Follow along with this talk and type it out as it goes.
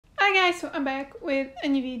Hi guys, so I'm back with a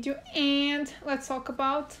new video and let's talk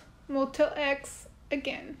about Motelx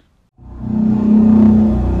again.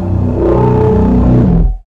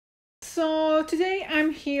 So today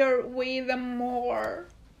I'm here with a more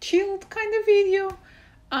chilled kind of video.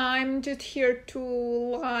 I'm just here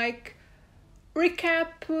to recap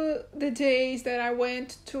the days that I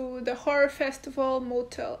went to the horror festival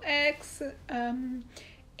Motelx,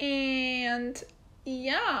 and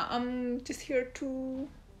yeah, I'm just here to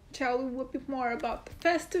tell you a bit more about the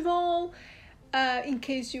festival in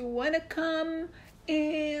case you want to come.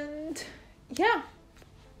 And yeah,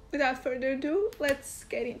 without further ado, let's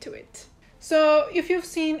get into it. So if you've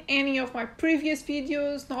seen any of my previous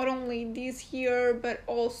videos, not only this year but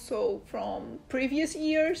also from previous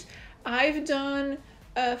years, I've done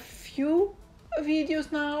a few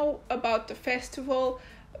videos now about the festival,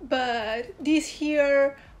 but this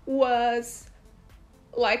year was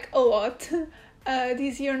like a lot.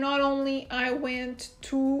 This year not only I went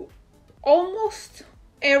to almost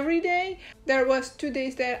every day, there was 2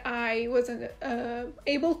 days that I wasn't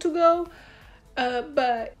able to go,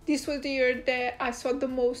 but this was the year that I saw the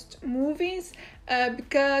most movies,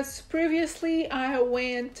 because previously I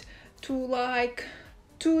went to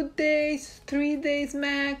 2 days, 3 days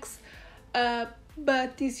max,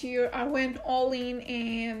 but this year I went all in,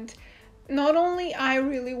 and not only I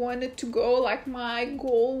really wanted to go, my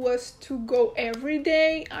goal was to go every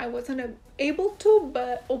day. I wasn't able to,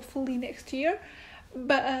 but hopefully next year.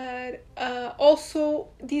 But also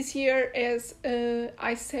this year, as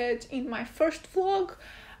I said in my first vlog,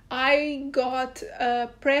 I got a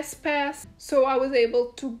press pass, so I was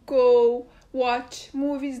able to go watch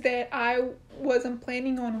movies that I wasn't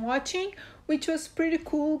planning on watching, which was pretty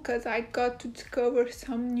cool because I got to discover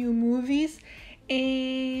some new movies.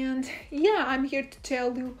 And yeah, I'm here to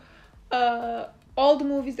tell you all the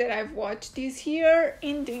movies that I've watched this year,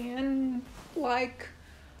 and then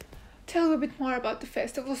tell you a bit more about the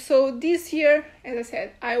festival. So this year, as I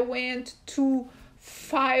said, I went to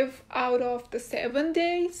 5 out of the 7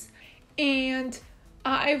 days, and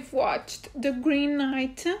I've watched The Green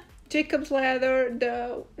Knight, Jacob's Ladder,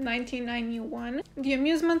 the 1991, The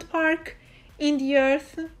Amusement Park, In the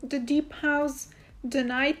Earth, The Deep House, The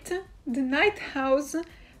Night House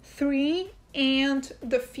 3, and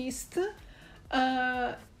The Feast.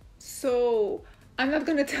 So I'm not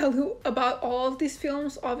gonna tell you about all of these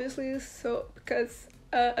films, obviously, because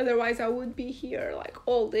otherwise I would be here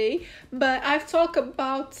all day. But I've talked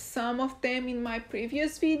about some of them in my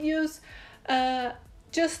previous videos,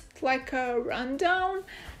 just like a rundown.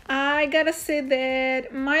 I gotta say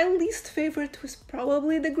that my least favorite was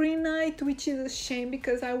probably The Green Knight, which is a shame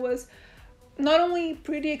because I was not only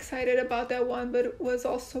pretty excited about that one, but it was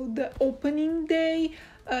also the opening day,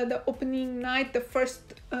 the opening night, the first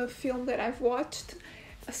film that I've watched.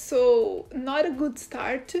 So not a good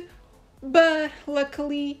start, but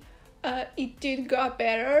luckily it did got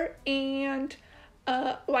better. And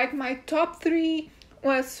my top 3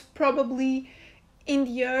 was probably In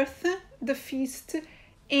the Earth, The Feast,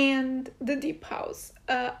 and The Deep House.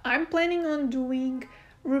 I'm planning on doing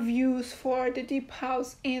reviews for The Deep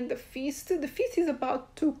House and The Feast. The Feast is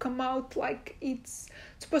about to come out, it's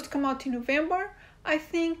supposed to come out in November, I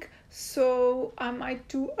think, so I might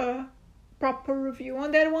do a proper review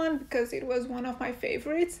on that one because it was one of my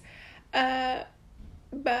favorites.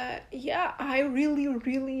 But yeah, I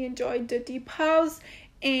really enjoyed The Deep House,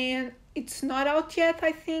 and it's not out yet,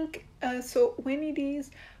 I think, so when it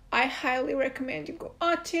is, I highly recommend you go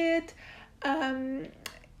watch it.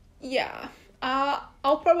 Yeah,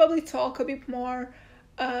 I'll probably talk a bit more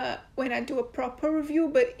when I do a proper review,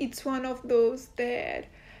 but it's one of those that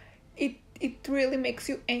it really makes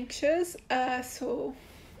you anxious. So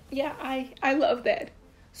yeah, I love that.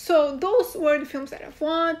 So those were the films that I've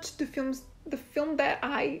watched. The film that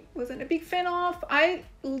I wasn't a big fan of, I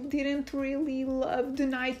didn't really love The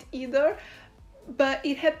Night either, but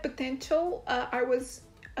it had potential. I was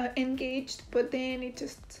engaged, but then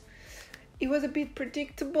it was a bit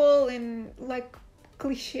predictable and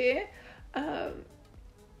cliche,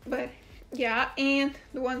 but yeah. And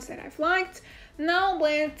the ones that I've liked. Now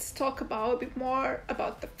let's talk a bit more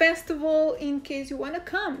about the festival in case you want to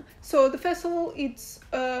come. So the festival, it's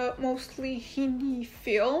mostly Hindi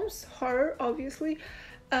films, horror obviously.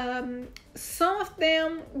 Some of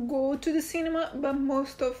them go to the cinema, but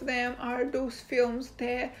most of them are those films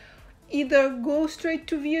that either go straight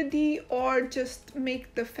to VOD or just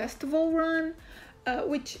make the festival run,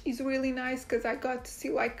 which is really nice because I got to see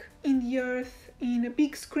In the Earth in a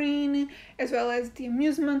big screen, as well as The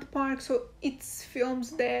Amusement Park. So it's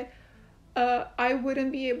films that I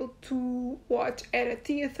wouldn't be able to watch at a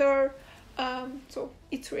theater. So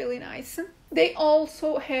it's really nice. They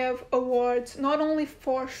also have awards not only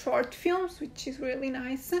for short films, which is really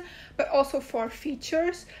nice, but also for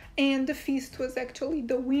features. And The Feast was actually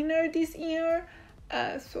the winner this year.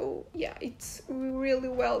 So yeah, it's really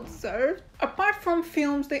well deserved. Apart from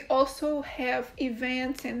films, they also have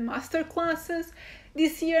events and master classes.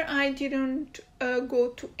 This year I didn't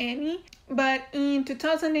go to any, but in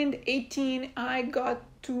 2018 I got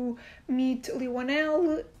to meet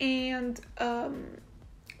Lionel and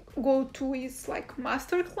go to his like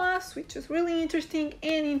master class, which is really interesting.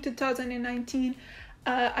 And in 2019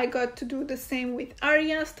 I got to do the same with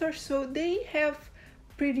Ari Aster, so they have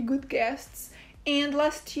pretty good guests. And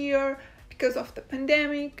last year, because of the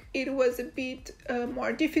pandemic, it was a bit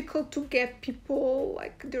more difficult to get people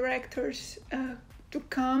like directors to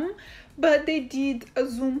come, but they did a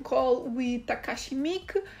Zoom call with Takashi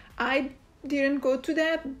Miike. I didn't go to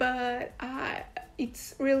that, but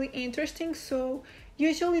it's really interesting. So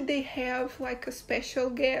usually they have like a special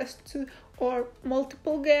guest or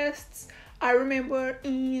multiple guests. I remember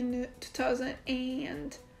in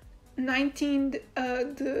 2019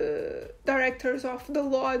 the directors of The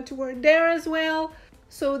Lodge were there as well.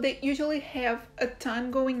 So they usually have a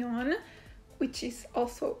ton going on, which is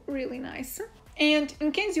also really nice. And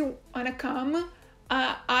in case you wanna come,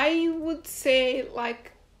 I would say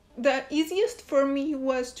like the easiest for me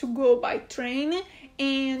was to go by train,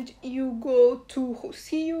 and you go to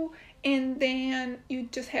Rocio, and then you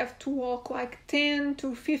just have to walk like 10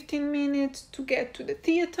 to 15 minutes to get to the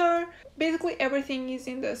theater. Basically everything is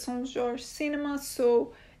in the São Jorge cinema,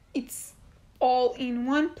 so it's all in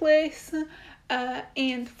one place.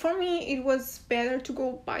 And for me it was better to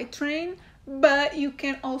go by train, but you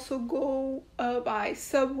can also go by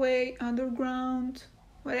subway, underground,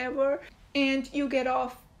 whatever, and you get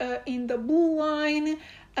off in the Blue Line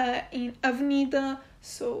in Avenida.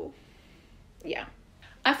 So yeah,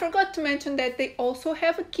 I forgot to mention that they also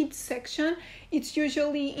have a kids section. It's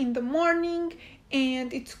usually in the morning,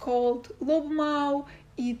 and it's called Lobo Mau.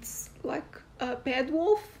 It's like a Bad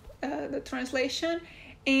Wolf, the translation.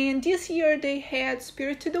 And this year they had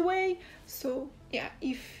Spirited Away. So yeah,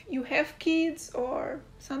 if you have kids or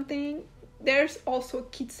something, there's also a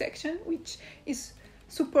kids section, which is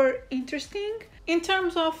super interesting. In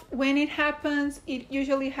terms of when it happens, it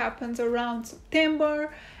usually happens around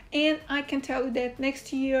September. And I can tell you that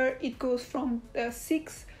next year it goes from the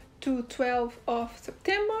 6th to 12th of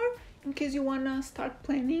September, in case you wanna start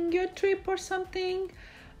planning your trip or something.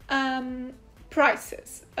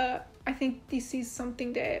 Prices. I think this is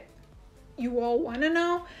something that you all wanna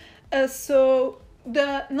know. So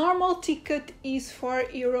the normal ticket is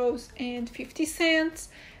 €4.50.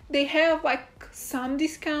 They have like some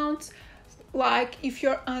discounts. Like if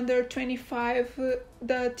you're under 25,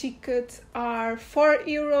 the tickets are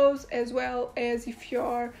 €4, as well as if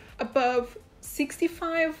you're above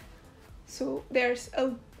 65. So there's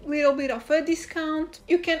a little bit of a discount.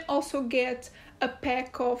 You can also get a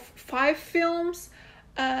pack of 5 films,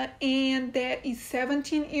 and that is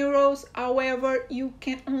 €17. However, you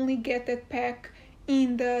can only get that pack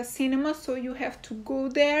in the cinema, so you have to go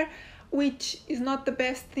there, which is not the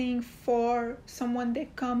best thing for someone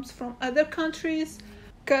that comes from other countries,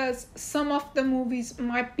 because some of the movies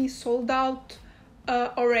might be sold out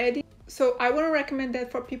already. So I wouldn't recommend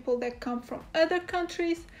that for people that come from other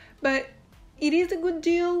countries, but it is a good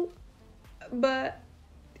deal. But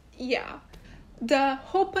yeah, the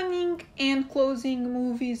opening and closing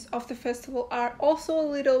movies of the festival are also a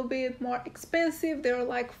little bit more expensive. They're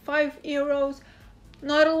like €5,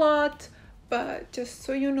 not a lot. But just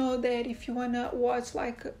so you know that if you wanna watch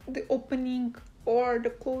like the opening or the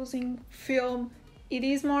closing film, it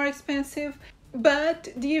is more expensive. But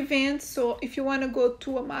the events, so if you wanna go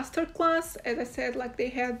to a master class, as I said, like they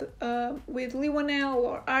had with Lionel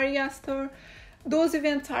or Ari Aster, those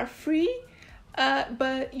events are free.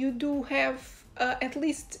 But you do have, at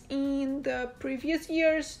least in the previous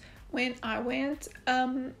years when I went,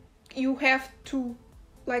 you have to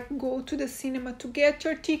like go to the cinema to get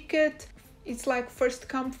your ticket. It's like first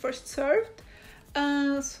come, first served.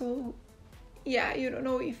 So yeah, you don't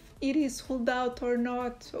know if it is sold out or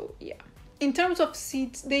not. So yeah. In terms of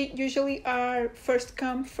seats, they usually are first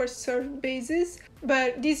come, first served basis.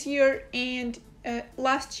 But this year and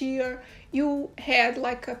last year, you had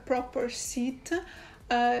like a proper seat.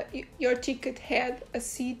 Your ticket had a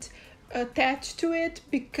seat attached to it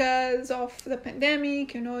because of the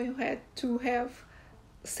pandemic. You know, you had to have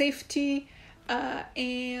safety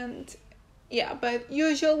and yeah, but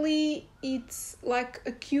usually it's like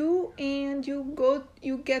a queue, and you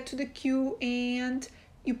get to the queue and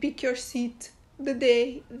you pick your seat the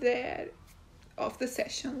day that of the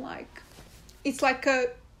session. Like it's like a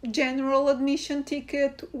general admission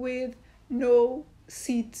ticket with no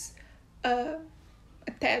seats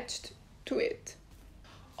attached to it.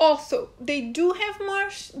 Also, they do have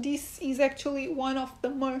merch. This is actually one of the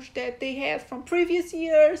merch that they had from previous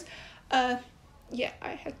years. Yeah,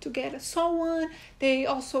 I had to get a saw one. They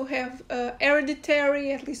also have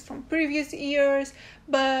Hereditary, at least from previous years,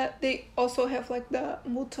 but they also have like the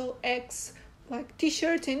Motelx like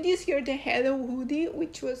t-shirts, and this year they had a hoodie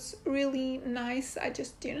which was really nice. I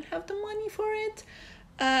just didn't have the money for it,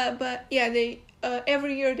 but yeah, they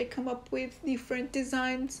every year they come up with different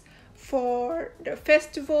designs for the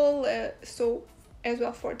festival, so as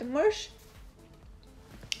well for the merch.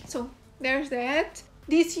 So there's that.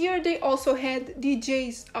 This year they also had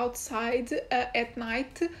DJs outside at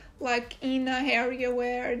night, like in an area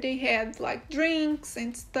where they had like drinks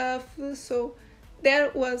and stuff, so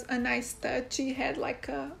that was a nice touch. It had like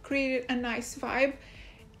created a nice vibe,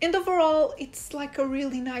 and overall it's like a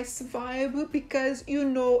really nice vibe because you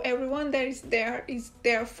know everyone that is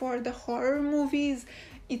there for the horror movies.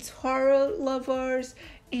 It's horror lovers,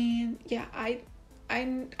 and yeah, I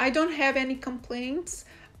don't have any complaints.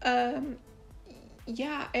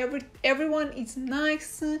 Yeah, everyone is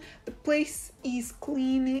nice, the place is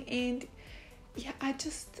clean, and yeah,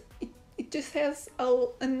 it just has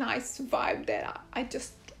a nice vibe that I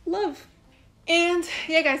just love. And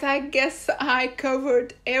yeah guys, I guess I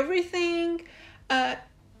covered everything.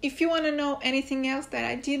 If you want to know anything else that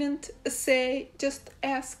I didn't say, just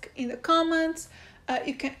ask in the comments.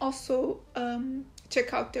 You can also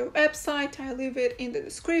check out their website. I leave it in the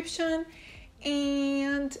description.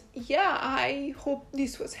 And yeah, I hope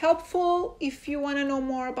this was helpful. If you want to know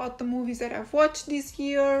more about the movies that I've watched this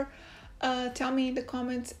year, tell me in the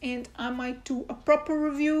comments and I might do a proper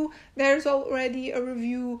review. There's already a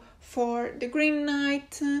review for The Green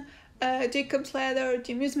Knight, Jacob's Ladder,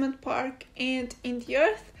 The Amusement Park, and In the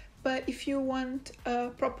Earth. But if you want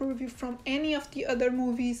a proper review from any of the other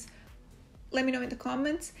movies, let me know in the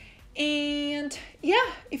comments. And yeah,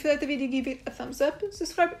 if you like the video, give it a thumbs up,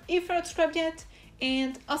 subscribe if you're not subscribed yet,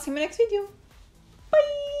 and I'll see you in my next video.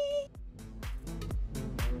 Bye!